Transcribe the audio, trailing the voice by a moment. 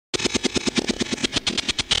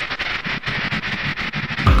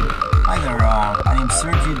My name is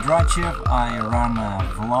SERGEI DRATCHEV. I run a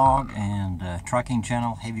vlog and a trucking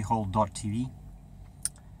channel, heavyhaul.tv.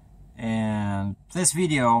 And this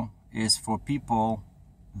video is for people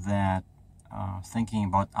that are thinking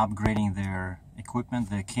about upgrading their equipment,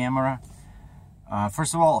 their camera.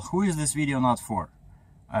 First of all, who is this video not for?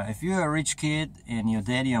 If you're a rich kid and your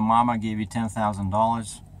daddy or mama gave you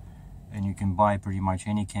 $10,000 and you can buy pretty much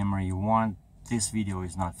any camera you want, this video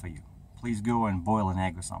is not for you. Please go and boil an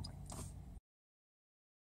egg or something.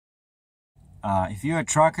 If you're a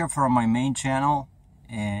trucker from my main channel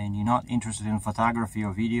and you're not interested in photography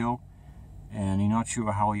or video and you're not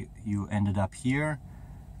sure how you ended up here,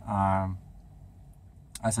 I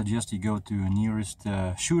suggest you go to your nearest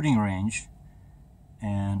shooting range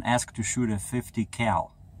and ask to shoot a 50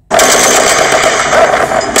 cal.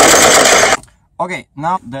 Okay,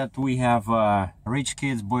 now that we have rich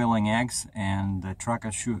kids boiling eggs and the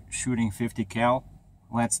trucker shooting 50 cal,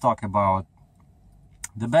 let's talk about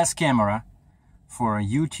the best camera for a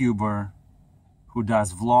YouTuber who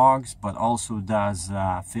does vlogs but also does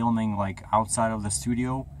filming like outside of the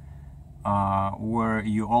studio, where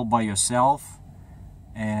you're all by yourself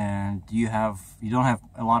and you don't have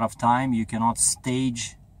a lot of time, you cannot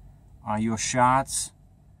stage your shots,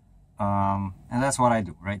 and that's what I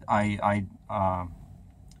do, right? I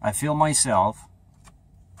film myself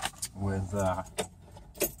with a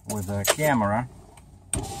camera,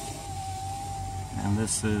 and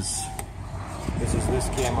this is this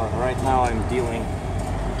camera.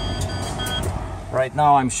 Right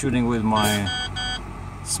now I'm shooting with my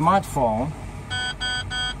smartphone,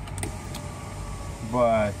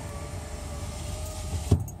 but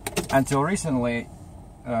until recently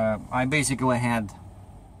I basically had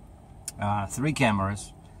 3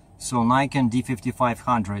 cameras. So Nikon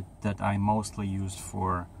D5500 that I mostly used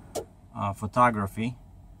for photography,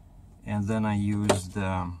 and then I used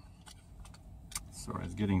sorry,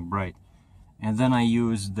 it's getting bright, and then I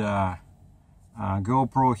used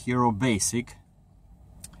GoPro Hero Basic,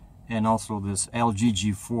 and also this LG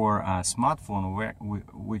G4 smartphone,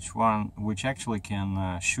 which actually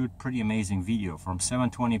can shoot pretty amazing video from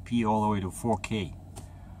 720p all the way to 4K.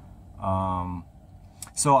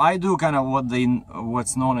 So I do kind of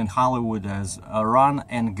what's known in Hollywood as a run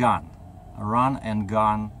and gun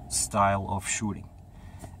style of shooting,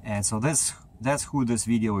 and so that's who this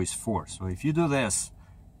video is for. So if you do this,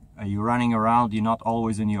 you're running around, you're not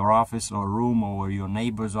always in your office or room or your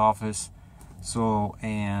neighbor's office, so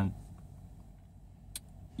and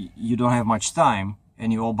you don't have much time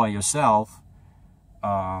and you're all by yourself,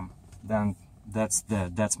 then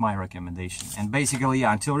that's my recommendation. And basically,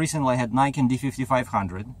 yeah, until recently I had Nikon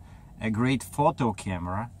D5500, a great photo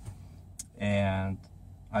camera, and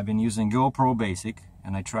I've been using GoPro Basic,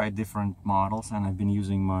 and I tried different models, and I've been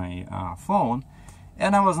using my phone,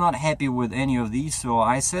 and I was not happy with any of these. So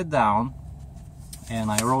I sat down and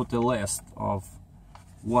I wrote a list of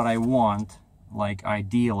what I want, like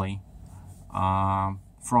ideally,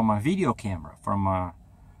 from a video camera, from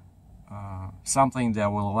something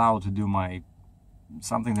that will allow to do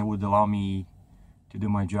something that would allow me to do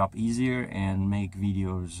my job easier and make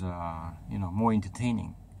videos, you know, more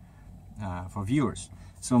entertaining for viewers.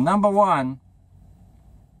 So number one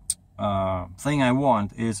thing I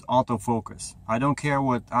want is autofocus. I don't care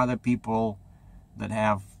what other people that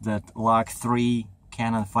have that Mark III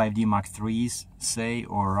Canon 5D Mark IIIs say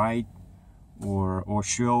or write or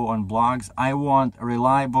show on blogs. I want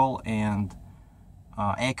reliable and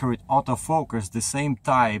accurate autofocus, the same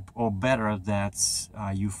type or better that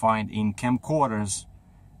you find in camcorders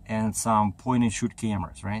and some point and shoot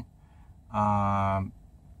cameras, right?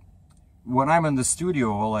 When I'm in the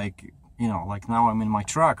studio, like, you know, like now I'm in my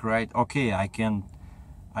truck, right? Okay, I can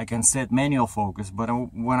set manual focus, but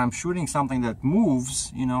when I'm shooting something that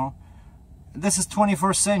moves, you know, this is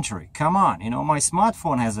 21st century, come on, you know, my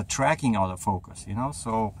smartphone has a tracking autofocus, you know,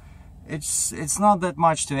 so it's not that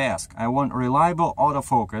much to ask. I want reliable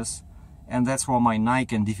autofocus, and that's why my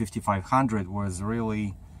Nikon D5500 was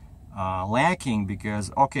really lacking,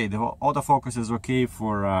 because okay, the autofocus is okay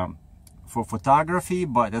for photography,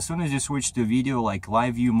 but as soon as you switch to video, like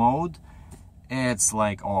live view mode, it's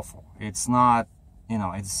like awful. It's not, you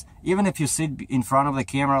know, it's even if you sit in front of the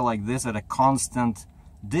camera like this at a constant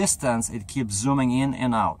distance, it keeps zooming in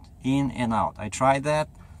and out, in and out. I tried that.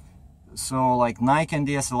 So like Nikon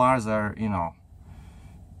DSLRs are, you know,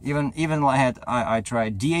 even I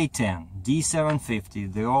tried D810,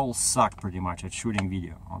 D750, they all suck pretty much at shooting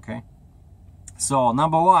video. Okay, so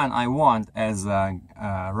number one I want as a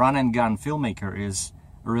run and gun filmmaker is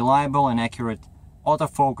reliable and accurate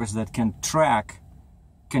autofocus that can track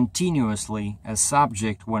continuously a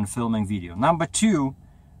subject when filming video. Number two,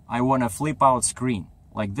 I want a flip out screen.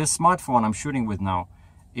 Like this smartphone I'm shooting with now,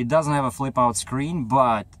 it doesn't have a flip out screen,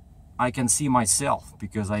 but I can see myself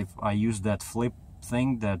because I use that flip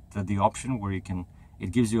thing, that the option where you can,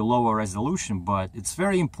 it gives you a lower resolution, but it's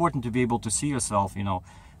very important to be able to see yourself, you know,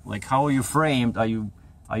 like how are you framed? Are you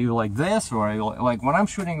like this, or are you like when I'm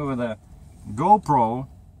shooting with a GoPro,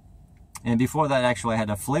 and before that actually I had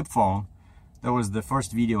a flip phone. That was the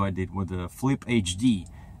first video I did with the Flip HD.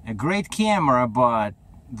 A great camera, but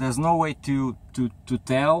there's no way to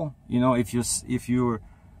tell, you know, if you're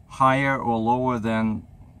higher or lower than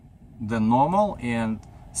normal. And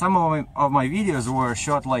some of my videos were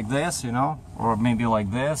shot like this, you know, or maybe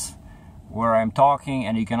like this, where I'm talking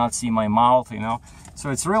and you cannot see my mouth, you know.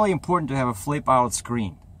 So it's really important to have a flip out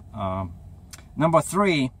screen. Number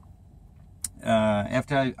 3,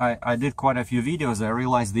 after I did quite a few videos, I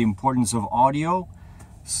realized the importance of audio.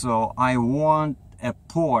 So I want a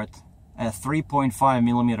port, a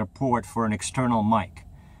 3.5mm port for an external mic.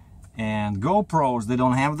 And GoPros, they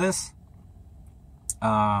don't have this.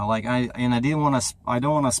 I don't want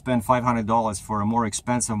to spend $500 for a more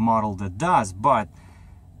expensive model that does, but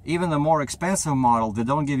even the more expensive model, they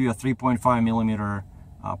don't give you a 3.5mm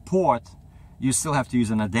port. You still have to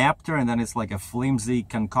use an adapter, and then it's like a flimsy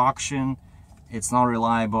concoction. It's not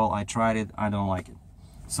reliable. I tried it, I don't like it.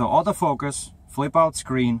 So autofocus, flip out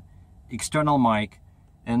screen, external mic,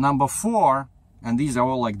 and number 4, and these are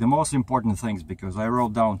all like the most important things because I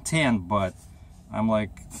wrote down 10, but I'm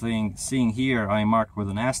like seeing here I marked with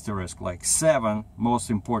an asterisk, like 7 most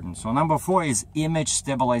important. So number 4 is image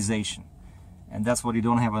stabilization, and that's what you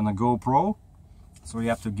don't have on a GoPro. So you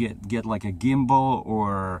have to get like a gimbal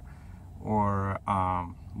or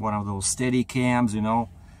one of those steady cams, you know,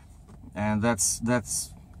 and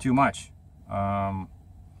that's too much. The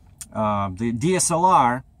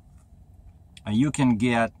DSLR, you can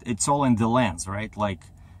get, it's all in the lens, right? Like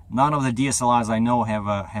none of the DSLRs I know have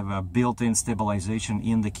a built-in stabilization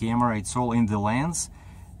in the camera. It's all in the lens.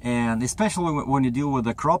 And especially when you deal with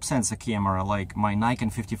a crop sensor camera like my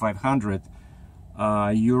Nikon 5500,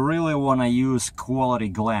 you really want to use quality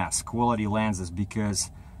glass, quality lenses,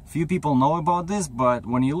 because few people know about this, but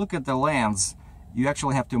when you look at the lens, you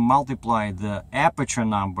actually have to multiply the aperture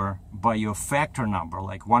number by your factor number,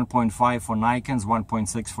 like 1.5 for Nikons,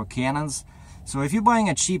 1.6 for Canons. So if you're buying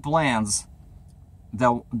a cheap lens, the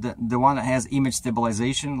one that has image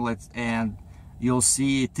stabilization, and you'll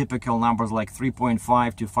see typical numbers like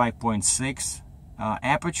 3.5 to 5.6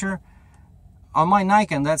 aperture. On my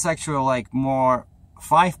Nikon, that's actually like more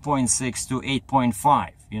 5.6 to 8.5,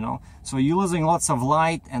 you know. So you're losing lots of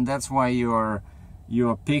light, and that's why your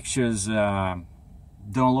pictures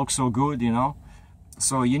don't look so good, you know.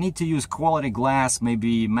 So you need to use quality glass,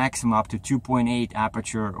 maybe maximum up to 2.8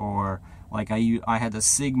 aperture, or like I had a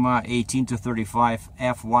Sigma 18 to 35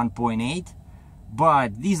 f1.8,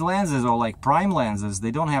 but these lenses are like prime lenses. They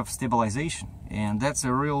don't have stabilization, and that's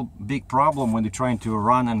a real big problem when you're trying to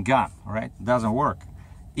run and gun, right? It doesn't work.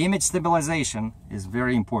 Image stabilization is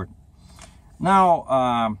very important.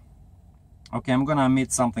 Now, okay, I'm gonna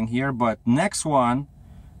omit something here, but next one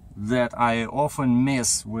that I often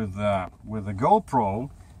miss with the GoPro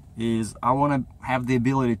is I want to have the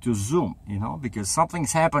ability to zoom, you know, because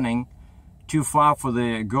something's happening too far for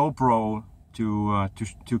the GoPro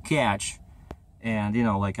to catch, and you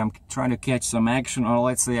know, like I'm trying to catch some action, or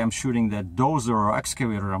let's say I'm shooting that dozer or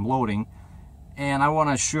excavator I'm loading, and I want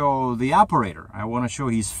to show the operator. I want to show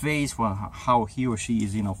his face, how he or she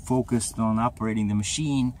is, you know, focused on operating the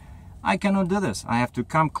machine. I cannot do this. I have to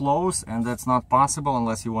come close, and that's not possible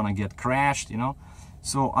unless you want to get crashed, you know.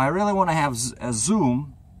 So I really want to have a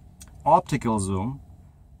zoom, optical zoom,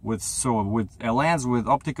 with a lens with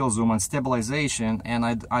optical zoom and stabilization, and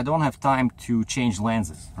I don't have time to change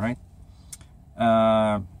lenses, right?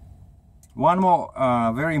 One more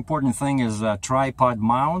very important thing is a tripod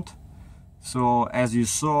mount. So as you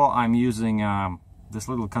saw, I'm using this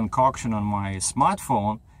little concoction on my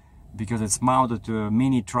smartphone because it's mounted to a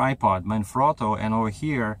mini tripod, Manfrotto, and over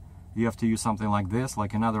here you have to use something like this,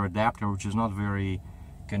 like another adapter, which is not very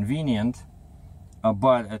convenient.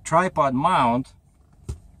 But a tripod mount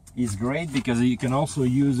is great because you can also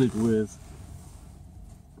use it with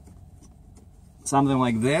something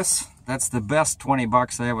like this. That's the best 20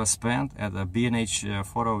 bucks I ever spent at a B&H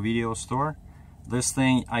photo video store. This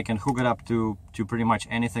thing, I can hook it up to pretty much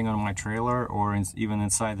anything on my trailer, or even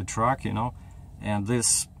inside the truck, you know. And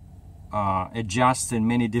this adjusts in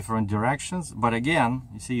many different directions. But again,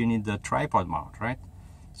 you see, you need the tripod mount, right?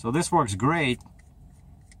 So this works great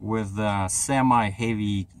with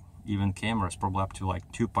semi-heavy even cameras, probably up to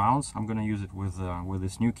like 2 pounds. I'm gonna use it with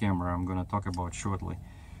this new camera I'm gonna talk about shortly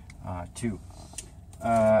too.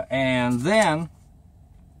 And then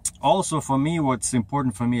also for me, what's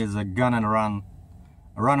important for me is a run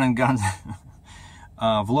and gun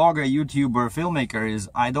vlogger, YouTuber, filmmaker is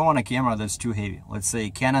I don't want a camera that's too heavy. Let's say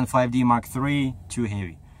Canon 5D Mark III, too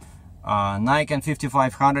heavy. Nikon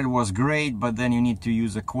 5500 was great, but then you need to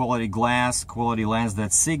use a quality glass, quality lens.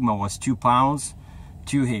 That Sigma was 2 pounds,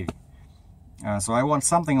 too heavy. So I want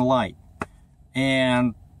something light.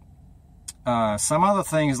 And some other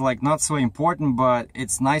things like not so important, but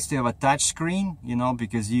it's nice to have a touch screen, you know,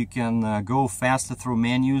 because you can go faster through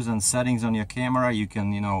menus and settings on your camera. You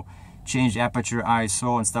can, you know, change aperture,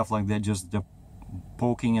 ISO and stuff like that, just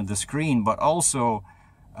poking at the screen. But also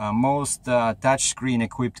most touch screen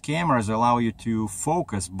equipped cameras allow you to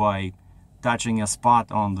focus by touching a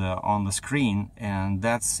spot on the screen, and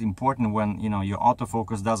that's important when, you know, your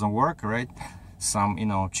autofocus doesn't work, right? Some, you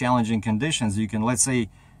know, challenging conditions, you can, let's say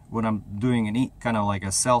when I'm doing an kind of like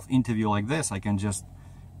a self interview like this, I can just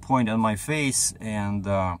point at my face and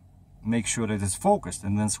make sure that it's focused,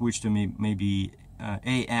 and then switch to maybe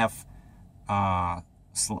AF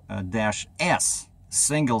 -S,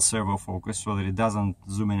 single servo focus, so that it doesn't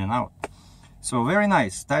zoom in and out. So very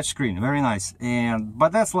nice touch screen, very nice. And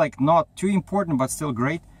but that's like not too important, but still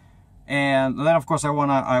great. And then of course I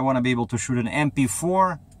wanna be able to shoot an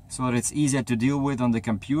MP4 so that it's easier to deal with on the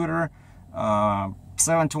computer.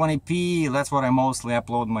 720p, that's what I mostly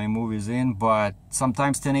upload my movies in, but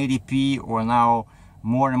sometimes 1080p, or now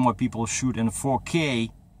more and more people shoot in 4K,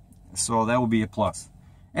 so that would be a plus.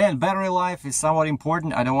 And battery life is somewhat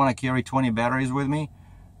important. I don't want to carry 20 batteries with me,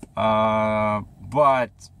 but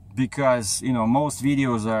because, you know, most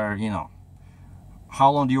videos are, you know, how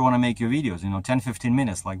long do you want to make your videos? You know, 10-15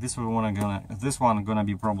 minutes. Like this one gonna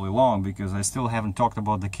be probably long, because I still haven't talked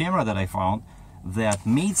about the camera that I found that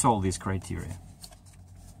meets all these criteria.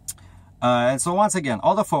 And so once again,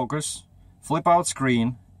 autofocus, flip out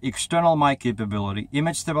screen, external mic capability,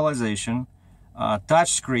 image stabilization,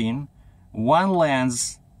 touch screen, one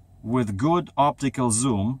lens with good optical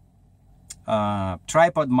zoom,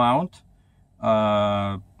 tripod mount,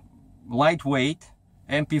 lightweight,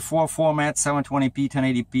 MP4 format, 720p,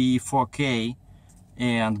 1080p, 4K,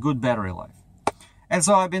 and good battery life. And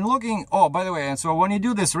so I've been looking, oh, by the way, and so when you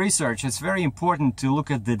do this research, it's very important to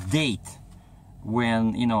look at the date.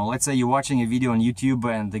 When, you know, let's say you're watching a video on YouTube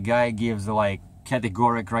and the guy gives like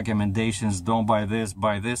categoric recommendations, don't buy this,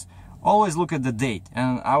 buy this, always look at the date.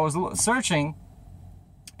 And I was searching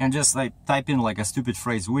and just like type in like a stupid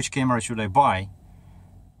phrase, which camera should I buy?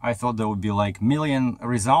 I thought there would be like a million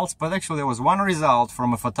results, but actually there was one result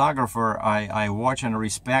from a photographer I watch and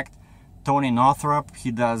respect, Tony Northrup. He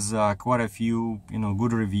does quite a few, you know,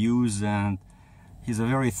 good reviews, and he's a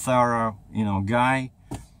very thorough, you know, guy.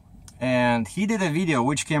 And he did a video,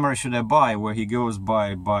 which camera should I buy, where he goes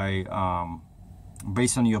by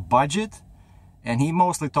based on your budget, and he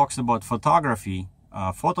mostly talks about photography,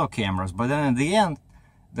 photo cameras. But then in the end,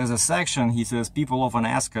 there's a section, he says, people often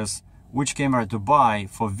ask us which camera to buy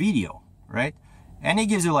for video, right? And he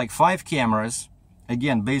gives you like 5 cameras,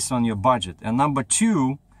 again, based on your budget. And number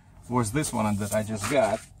 2 was this one that I just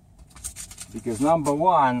got, because number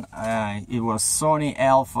 1, it was Sony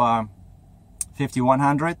Alpha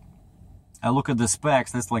 5100. I look at the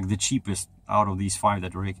specs, that's like the cheapest out of these 5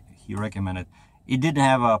 that he recommended. It didn't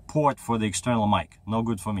have a port for the external mic, no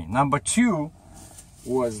good for me. Number 2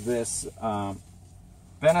 was this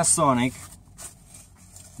Panasonic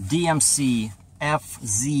DMC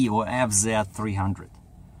FZ-300,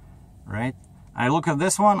 right? I look at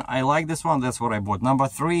this one, I like this one, that's what I bought. Number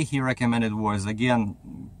 3 he recommended was, again,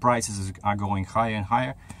 prices are going higher and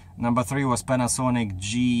higher. Number 3 was Panasonic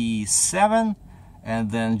G7,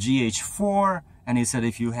 and then GH4, and he said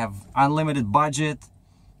if you have unlimited budget,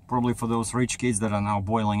 probably for those rich kids that are now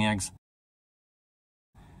boiling eggs,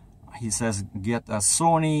 he says get a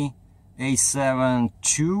Sony A7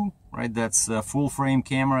 II, right? That's a full frame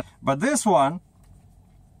camera. But this one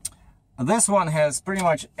has pretty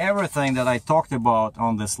much everything that I talked about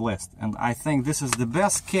on this list, and I think this is the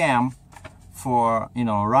best cam for, you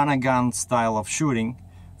know, run and gun style of shooting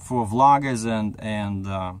for vloggers and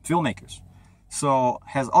filmmakers. So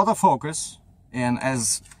has autofocus, and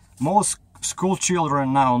as most school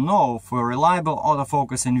children now know, for reliable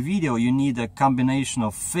autofocus in video you need a combination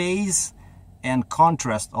of phase and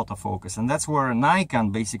contrast autofocus, and that's where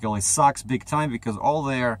Nikon basically sucks big time, because all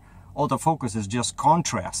their autofocus is just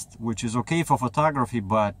contrast, which is okay for photography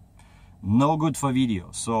but no good for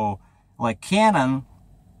video. So like Canon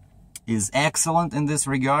is excellent in this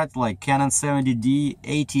regard, like Canon 70D,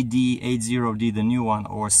 80D, 80D, the new one,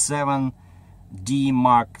 or 7D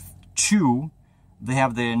Mark II. They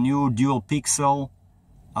have their new dual pixel,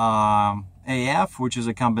 and AF, which is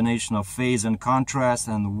a combination of phase and contrast,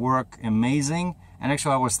 and work amazing. And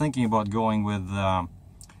actually I was thinking about going with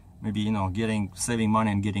maybe, you know, saving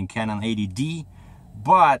money and getting Canon 80D,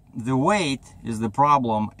 but the weight is the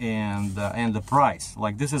problem, and the price.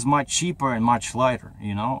 Like, this is much cheaper and much lighter,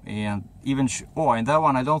 you know. And even and that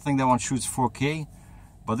one, I don't think that one shoots 4K,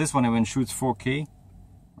 but this one even shoots 4K,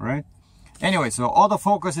 right? Anyway, so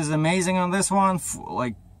autofocus is amazing on this one,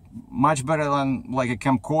 like much better than like a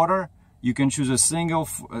camcorder. You can choose a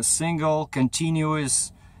single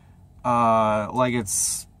continuous, like,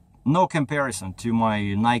 it's no comparison to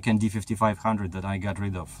my Nikon D5500 that I got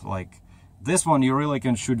rid of. Like, this one you really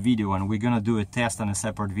can shoot video, and we're gonna do a test on a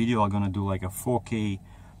separate video. I'm gonna do like a 4K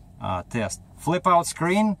test. Flip out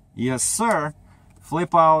screen, yes sir,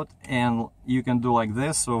 flip out, and you can do like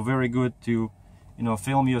this, so very good to, you know,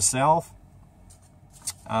 film yourself.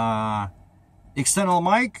 External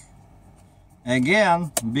mic,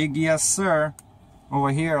 again, big yes sir.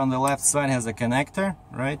 Over here on the left side has a connector,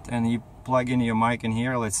 right? And you plug in your mic in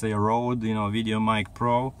here, let's say a Rode, you know, Video Mic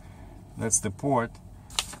Pro. That's the port.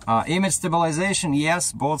 Image stabilization,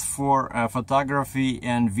 yes, both for photography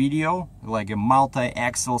and video, like a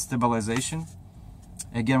multi-axle stabilization.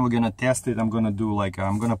 Again, we're gonna test it. I'm gonna do like,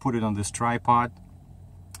 I'm gonna put it on this tripod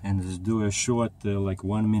and just do a short, like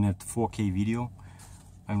 1 minute 4K video,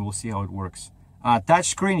 and we'll see how it works. Touch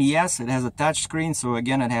screen, yes, it has a touch screen, so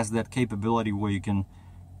again it has that capability where you can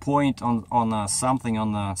point on something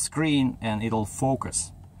on the screen and it'll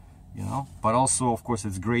focus, you know. But also, of course,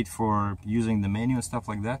 it's great for using the menu and stuff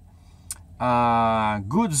like that.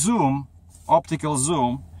 Good zoom, optical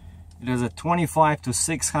zoom. It has a 25 to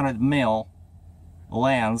 600 mil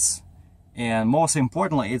lens, and most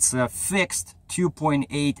importantly, it's a fixed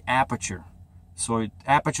 2.8 aperture, so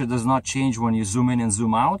aperture does not change when you zoom in and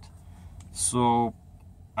zoom out. So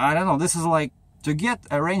I don't know, this is like, to get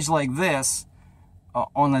a range like this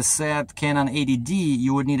on a set Canon 80D,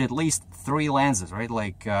 you would need at least 3 lenses, right?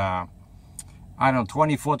 Like I don't know,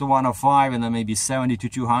 24 to 105, and then maybe 70 to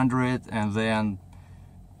 200, and then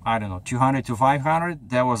I don't know, 200 to 500.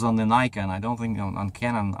 That was on the Nikon. I don't think on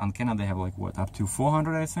Canon they have like, what, up to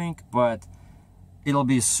 400, I think. But it'll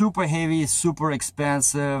be super heavy, super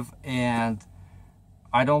expensive, and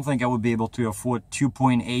I don't think I would be able to afford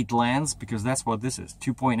 2.8 lens, because that's what this is,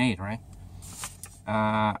 2.8, right?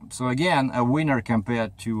 So again, a winner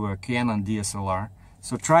compared to a Canon DSLR.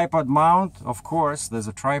 So tripod mount, of course, there's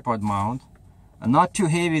a tripod mount. Not too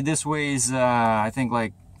heavy. This weighs, I think,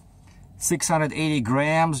 like 680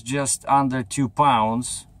 grams, just under 2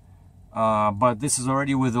 pounds. But this is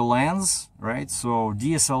already with the lens, right? So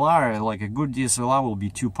DSLR, like a good DSLR, will be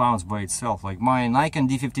 2 pounds by itself. Like my Nikon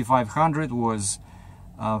D5500 was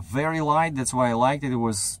very light, that's why I liked it. It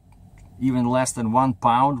was even less than 1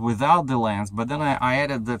 pound without the lens, but then I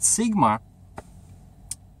added that Sigma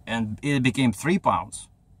and it became 3 pounds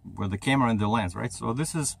with the camera and the lens, right? So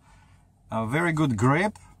this is a very good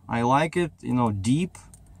grip. I like it, you know, deep,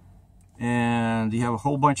 and you have a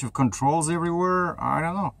whole bunch of controls everywhere. I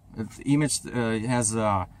don't know, it has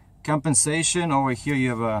a compensation. Over here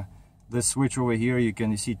you have the switch over here, you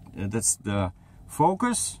see that's the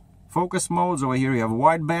focus modes. Over here you have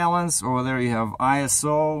white balance, over there you have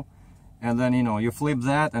ISO, and then, you know, you flip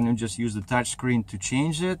that and you just use the touch screen to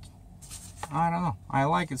change it. I don't know, I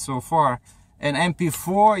like it so far. And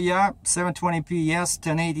MP4, yeah, 720p, yes,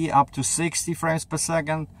 1080 up to 60 frames per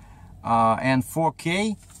second, and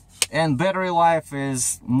 4K. And battery life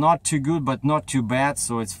is not too good, but not too bad,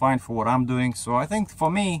 so it's fine for what I'm doing. So I think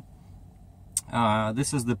for me,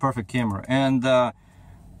 this is the perfect camera. And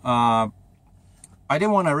I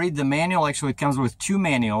didn't want to read the manual. Actually, it comes with 2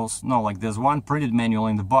 manuals. No, like there's one printed manual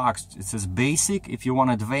in the box. It says basic. If you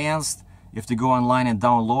want advanced, you have to go online and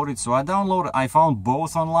download it. So I found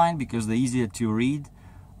both online because they're easier to read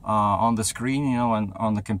on the screen, you know, and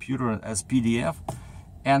on the computer as PDF.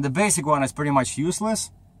 And the basic one is pretty much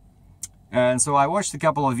useless. And so I watched a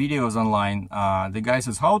couple of videos online. The guy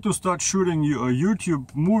says how to start shooting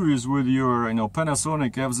YouTube movies with your, you know,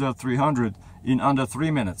 Panasonic FZ-300 in under 3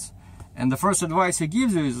 minutes. And the first advice he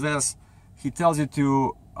gives you is this. He tells you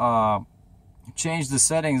to change the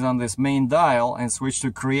settings on this main dial and switch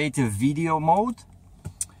to creative video mode.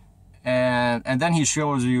 And then he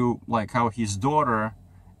shows you like how his daughter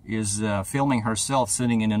is filming herself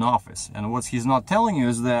sitting in an office. And what he's not telling you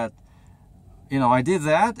is that, you know, I did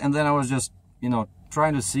that, and then I was just, you know,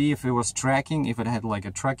 trying to see if it was tracking, if it had like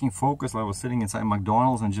a tracking focus. I was sitting inside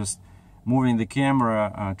McDonald's and just moving the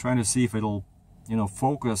camera, trying to see if it'll, you know,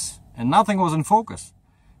 focus, and nothing was in focus.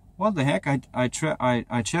 What the heck?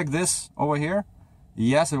 I checked this over here.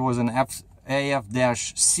 Yes, it was an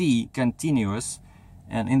AF-C continuous,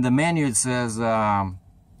 And in the menu it says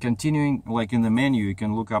continuing, like in the menu you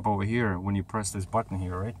can look up over here when you press this button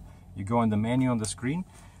here, right? You go in the menu on the screen,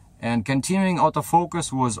 and continuing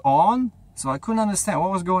autofocus was on, so I couldn't understand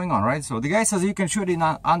what was going on, right? So the guy says you can shoot in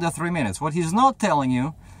under 3 minutes. What he's not telling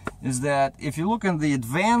you is that if you look in the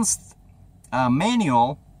advanced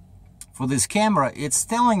manual for this camera, it's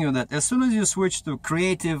telling you that as soon as you switch to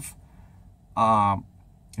creative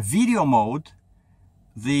video mode,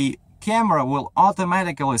 the camera will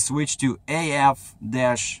automatically switch to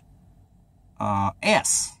AF-S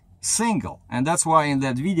single. And that's why in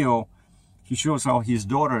that video he shows how his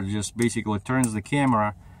daughter just basically turns the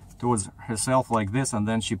camera towards herself like this, and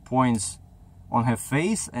then she points on her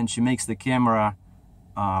face and she makes the camera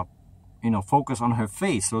focus on her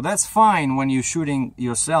face. So that's fine when you're shooting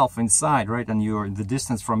yourself inside, right? And the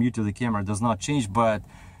distance from you to the camera does not change. But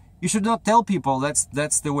you should not tell people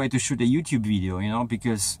that's the way to shoot a YouTube video,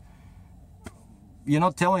 because you're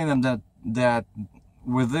not telling them that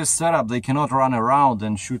with this setup they cannot run around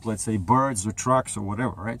and shoot, let's say, birds or trucks or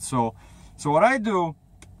whatever, right? So what I do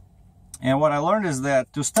and what I learned is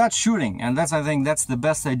that to start shooting, and I think that's the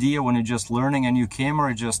best idea when you're just learning a new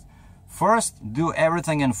camera, just first do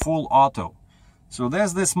everything in full auto. So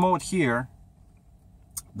there's this mode here,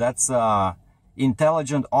 that's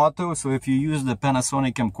intelligent auto. So if you use the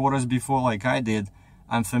Panasonic camcorders before like I did,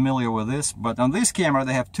 I'm familiar with this. But on this camera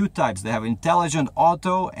they have two types. They have intelligent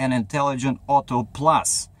auto and intelligent auto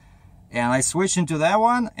plus. And I switched into that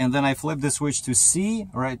one, and then I flipped the switch to C,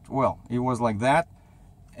 right? Well, it was like that.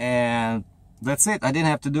 And that's it. I didn't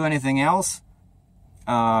have to do anything else.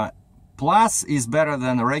 Plus is better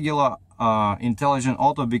than a regular intelligent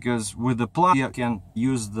auto, because with the plus you can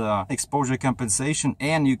use the exposure compensation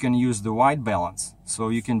and you can use the white balance. So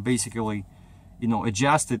you can basically,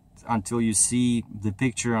 adjust it until you see the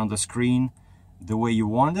picture on the screen the way you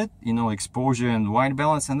want it, exposure and white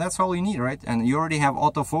balance, and that's all you need, right? And you already have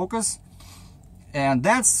autofocus, and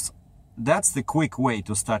that's the quick way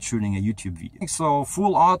to start shooting a YouTube video. So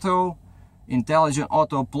full auto, intelligent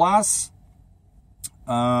auto plus,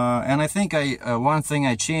 and I think one thing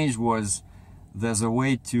I changed was there's a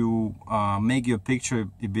way to make your picture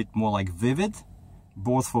a bit more like vivid,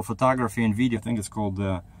 both for photography and video. I think it's called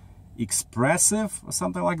expressive or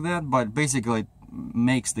something like that, but basically it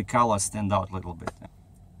makes the color stand out a little bit.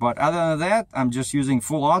 But other than that, I'm just using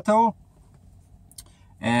full auto,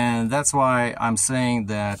 and that's why I'm saying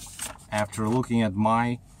that after looking at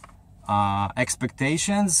my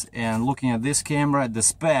expectations and looking at this camera, the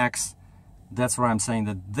specs, that's why I'm saying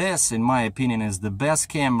that this, in my opinion, is the best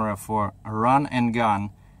camera for a run and gun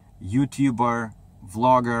YouTuber,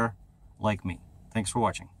 vlogger like me. Thanks for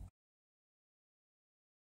watching.